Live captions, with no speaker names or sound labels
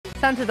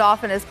Central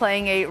Dauphin is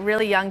playing a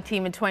really young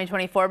team in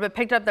 2024, but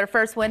picked up their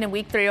first win in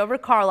Week 3 over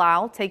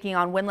Carlisle, taking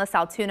on winless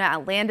Altoona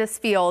at Landis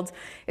Field.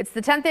 It's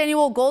the 10th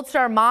annual Gold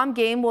Star Mom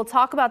Game. We'll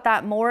talk about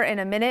that more in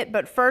a minute,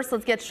 but first,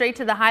 let's get straight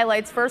to the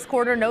highlights. First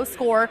quarter, no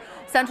score.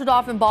 Central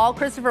Dauphin ball.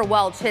 Christopher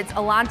Welch hits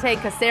Alante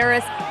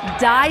Caceres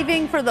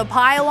diving for the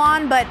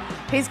pylon, but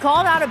he's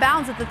called out of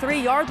bounds at the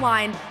 3-yard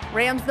line.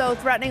 Rams, though,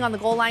 threatening on the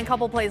goal line.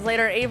 Couple plays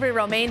later, Avery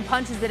Romaine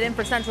punches it in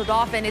for Central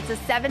Dauphin. It's a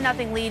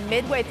 7-0 lead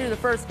midway through the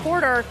first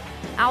quarter.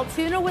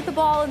 Altoona with the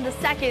ball in the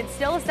second,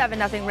 still a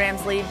 7-0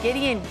 Rams lead.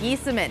 Gideon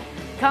Giesemann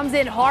comes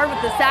in hard with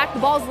the sack.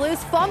 The ball's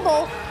loose,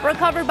 fumble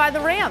recovered by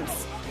the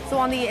Rams. So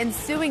on the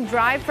ensuing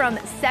drive from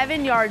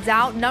 7 yards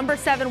out, number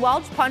 7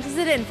 Welch punches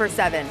it in for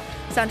 7.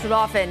 Central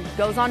Dauphin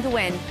goes on to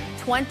win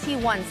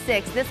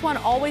 21-6. This one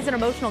always an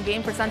emotional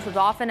game for Central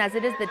Dauphin, as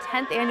it is the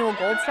 10th annual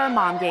Gold Star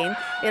Mom Game.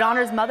 It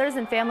honors mothers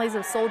and families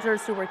of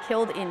soldiers who were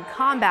killed in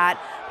combat,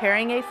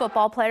 pairing a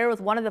football player with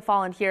one of the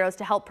fallen heroes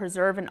to help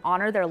preserve and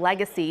honor their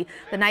legacy.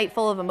 The night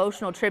full of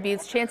emotional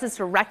tributes, chances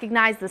to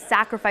recognize the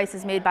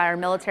sacrifices made by our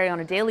military on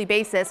a daily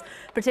basis,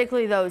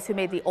 particularly those who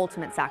made the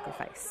ultimate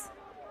sacrifice.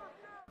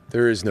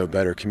 There is no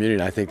better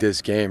community. I think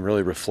this game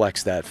really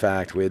reflects that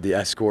fact. We had the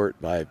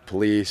escort by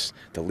police,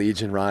 the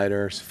Legion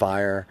riders,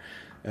 fire.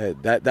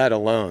 That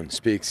alone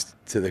speaks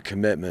to the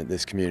commitment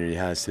this community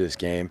has to this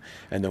game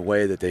and the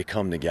way that they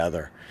come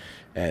together.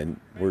 And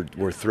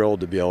we're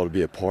thrilled to be able to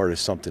be a part of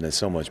something that's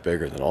so much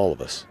bigger than all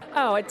of us.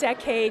 Oh, a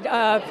decade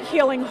of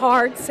healing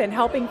hearts and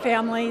helping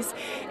families.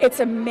 It's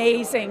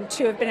amazing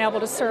to have been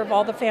able to serve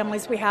all the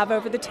families we have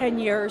over the 10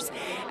 years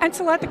and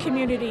to let the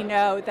community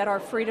know that our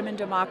freedom and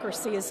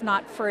democracy is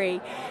not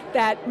free,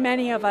 that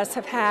many of us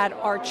have had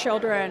our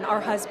children,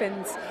 our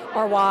husbands,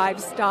 our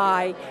wives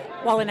die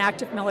while in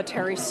active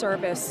military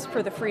service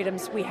for the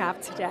freedoms we have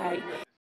today.